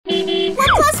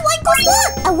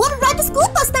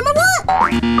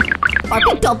Our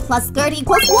pink top plus skirt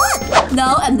equals 1.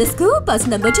 Now I'm the school bus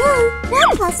number 2.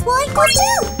 1 plus 1 equals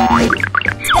 2.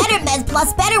 Spider-Man plus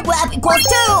Spider-Web equals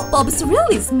 2. Bob's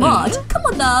really smart. Come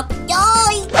on up.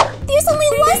 Yay! There's only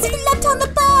one seat left on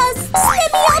the bus. Just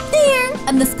let me up there.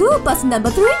 I'm the school bus number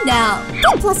 3 now.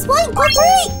 2 plus 1 equals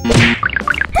 3.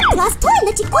 2 plus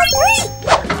toilet equals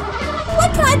 3. Why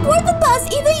can't I board the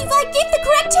bus even if I give the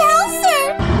correct answer?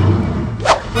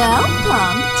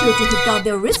 Welcome, children who got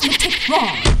their arithmetic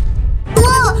wrong.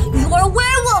 Whoa! You're a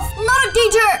werewolf, not a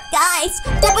teacher! Guys,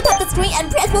 double tap the screen and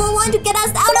press 1 to get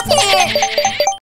us out of here!